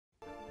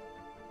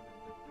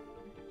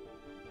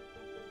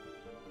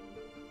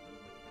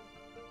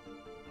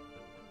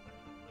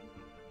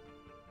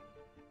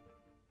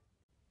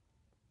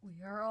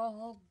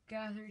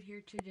gathered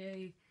here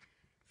today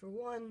for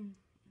one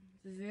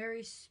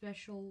very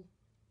special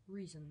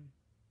reason.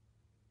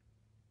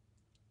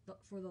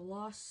 For the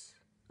loss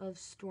of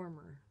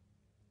Stormer.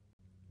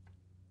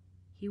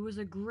 He was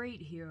a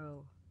great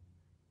hero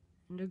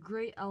and a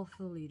great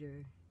alpha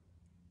leader.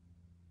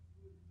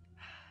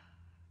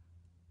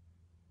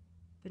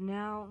 But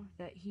now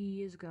that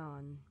he is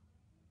gone,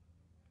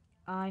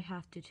 I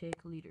have to take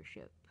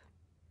leadership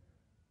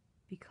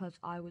because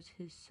I was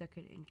his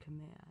second in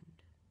command.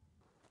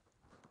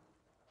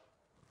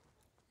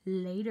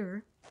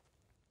 Later.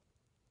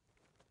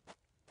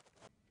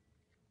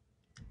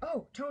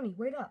 Oh, Tony,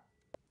 wait up.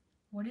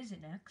 What is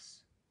it,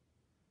 Nex?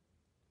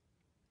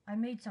 I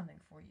made something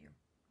for you.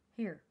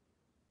 Here.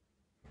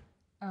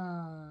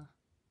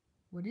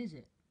 What is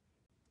it?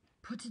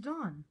 Put it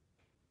on.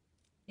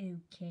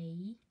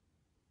 Okay.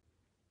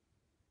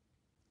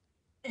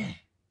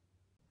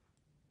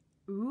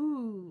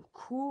 Ooh,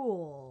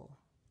 cool.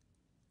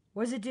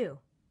 What does it do?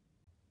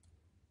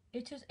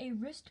 It is a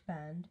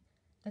wristband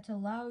that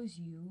allows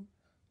you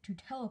to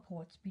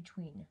teleport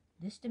between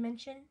this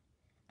dimension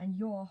and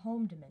your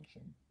home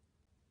dimension.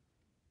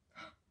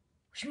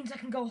 Which means I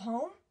can go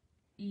home?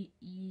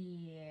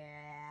 Yeah.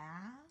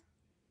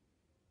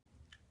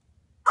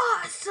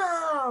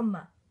 Awesome!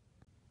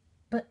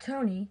 But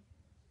Tony,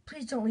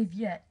 please don't leave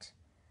yet.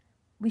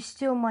 We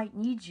still might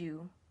need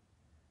you,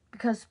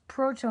 because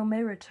Proto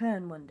may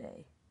return one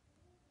day.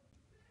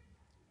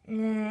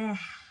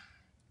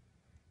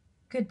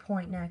 Good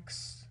point,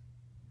 Nex.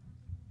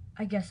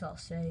 I guess I'll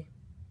say.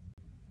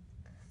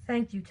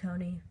 Thank you,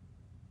 Tony.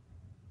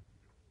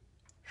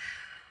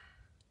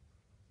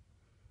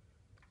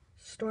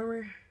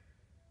 Stormer,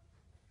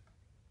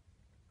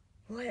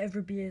 will I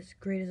ever be as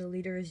great as a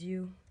leader as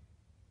you?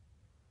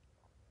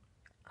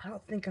 I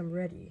don't think I'm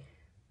ready.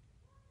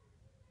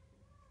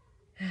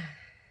 I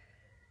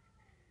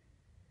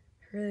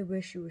really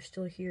wish you were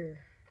still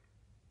here.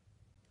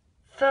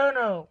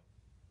 Phono!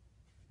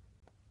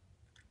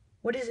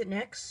 What is it,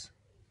 Nex?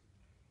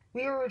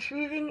 We are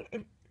retrieving a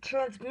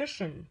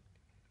transmission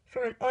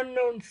from an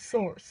unknown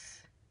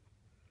source.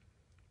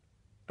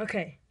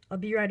 Okay, I'll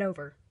be right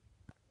over.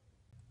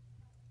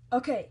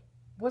 Okay,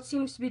 what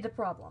seems to be the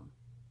problem?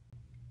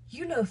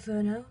 You know,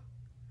 Phono.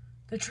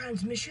 The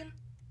transmission?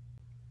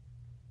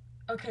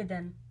 Okay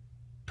then,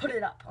 put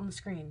it up on the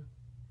screen.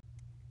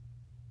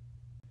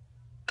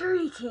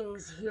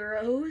 Greetings,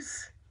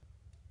 heroes.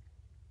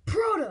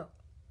 Proto!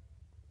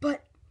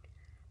 But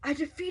I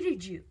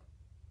defeated you.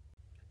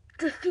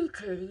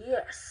 Defeated,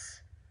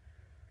 yes.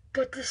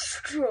 But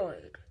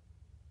destroyed,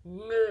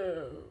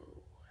 no.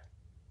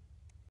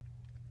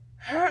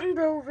 Hand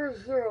over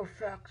Hero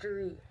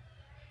Factory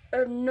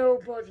and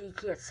nobody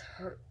gets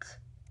hurt.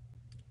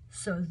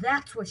 So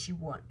that's what you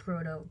want,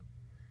 Proto.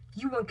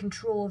 You want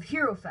control of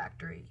Hero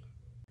Factory.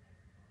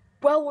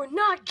 Well, we're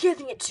not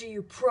giving it to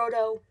you,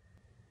 Proto.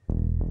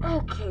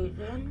 Okay,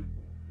 then.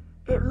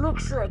 It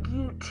looks like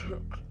you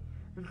took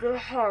the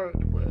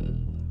hard way.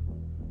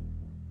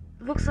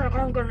 Looks like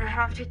I'm gonna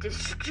have to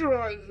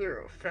destroy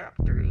Hero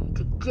Factory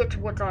to get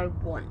what I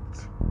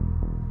want.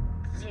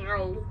 You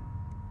know?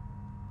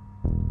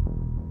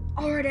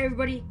 Alright,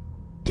 everybody.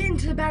 Get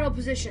into the battle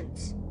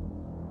positions.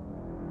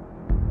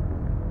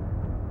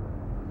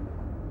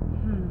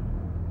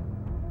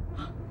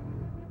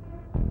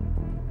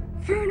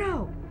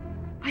 Furno!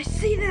 I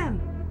see them!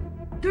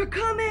 They're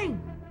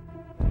coming!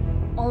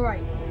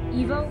 Alright,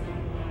 Evo,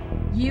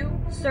 you,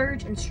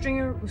 Surge, and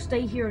Stringer will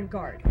stay here and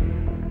guard.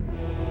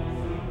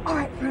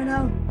 Alright,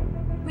 Furno,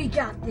 we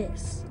got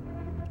this.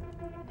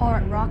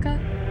 Alright, Raka,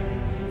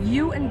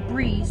 you and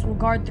Breeze will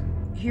guard the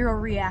Hero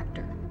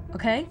Reactor,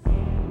 okay?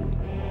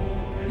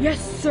 Yes,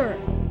 sir!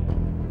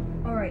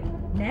 Alright,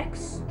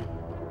 Nex,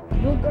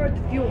 you'll guard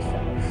the fuel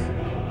cells.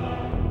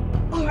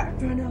 Alright,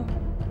 Furno,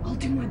 I'll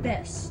do my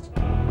best.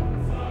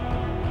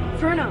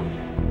 Furno,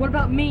 what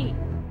about me?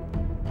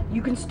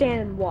 You can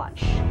stand and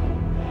watch.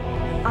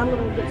 I'm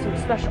gonna get some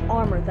special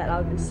armor that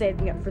I've been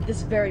saving up for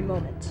this very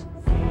moment.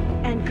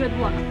 And good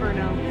luck,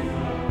 Furno.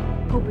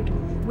 Hope we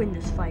can win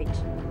this fight.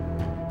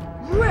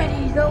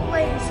 Ready the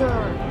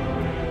laser!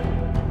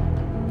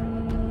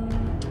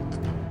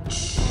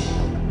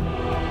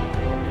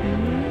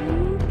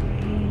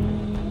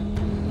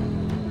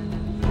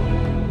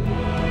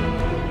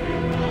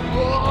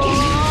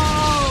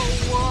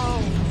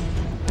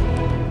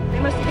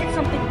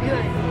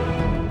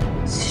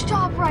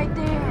 Right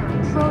there,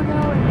 Proto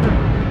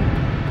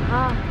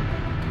and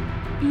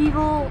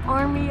evil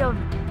army of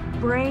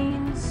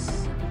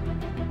brains.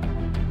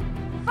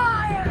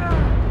 Fire!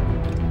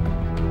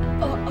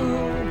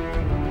 Uh-oh.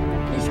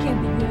 This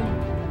can't be good.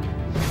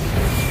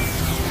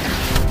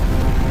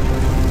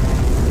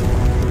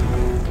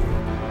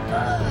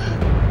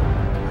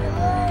 My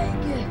leg.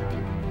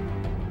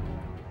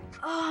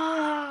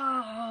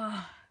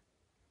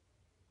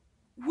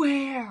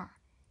 Where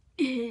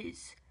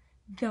is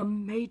the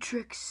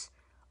Matrix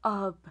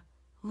of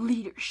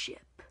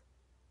leadership?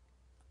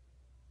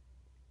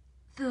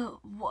 The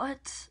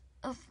what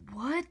of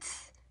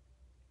what?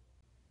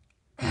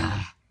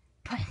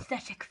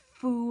 Pathetic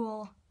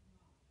fool.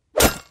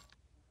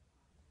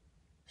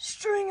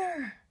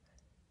 Stringer!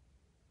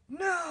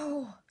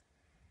 No!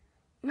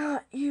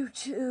 Not you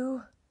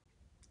two.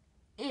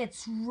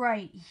 It's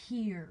right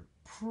here,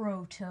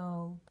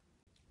 Proto.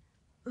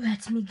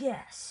 Let me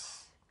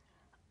guess.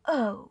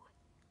 Oh,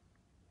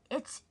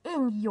 it's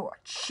in your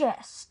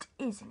chest,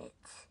 isn't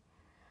it?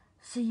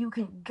 So you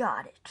can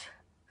got it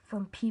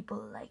from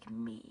people like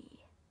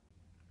me.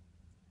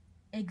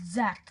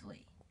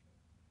 Exactly.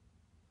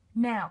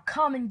 Now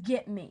come and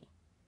get me.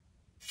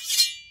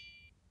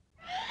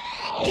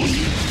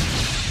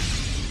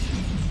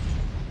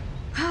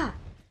 Ha!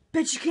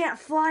 Bet you can't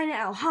fly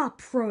now, huh,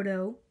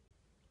 Proto?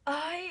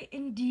 I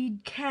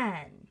indeed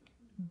can,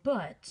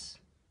 but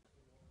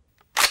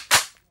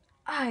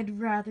I'd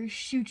rather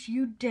shoot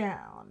you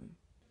down.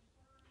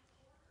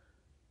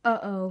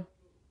 Uh-oh.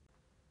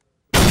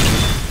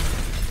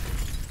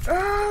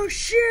 Oh,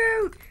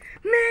 shoot!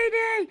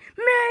 Mayday!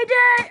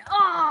 Mayday!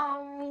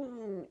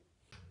 Oh!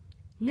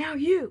 Now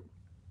you,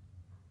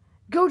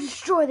 go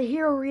destroy the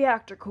Hero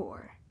Reactor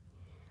Core,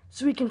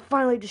 so we can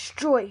finally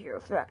destroy Hero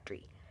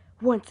Factory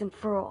once and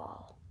for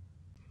all.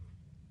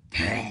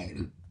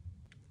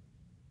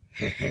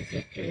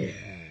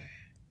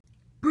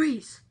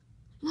 Breeze,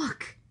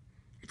 look!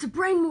 It's a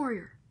Brain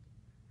Warrior!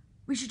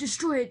 We should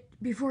destroy it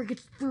before it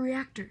gets to the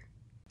reactor.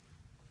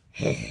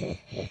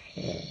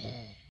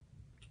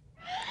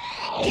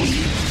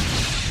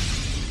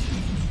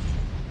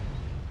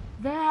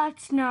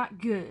 That's not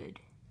good,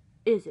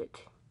 is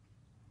it?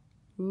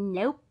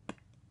 Nope.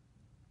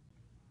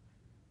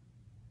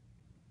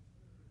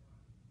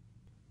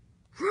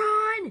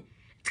 Run!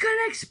 It's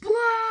gonna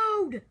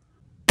explode!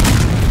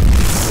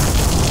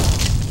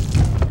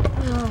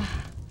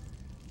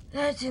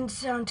 That didn't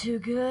sound too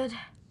good.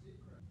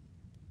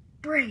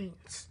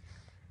 Brains,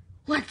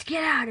 let's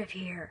get out of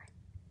here.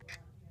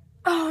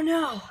 Oh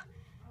no!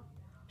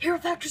 Hero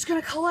Factory's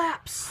gonna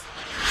collapse!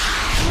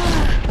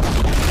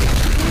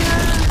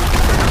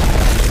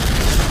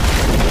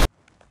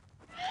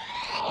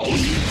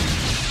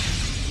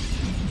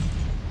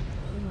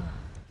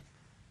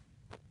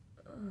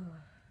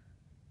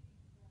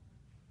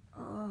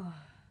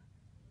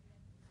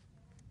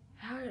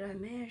 How did I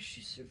manage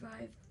to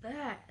survive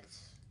that?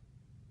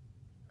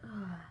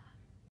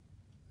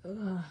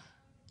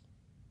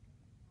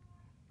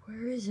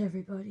 Where is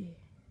everybody?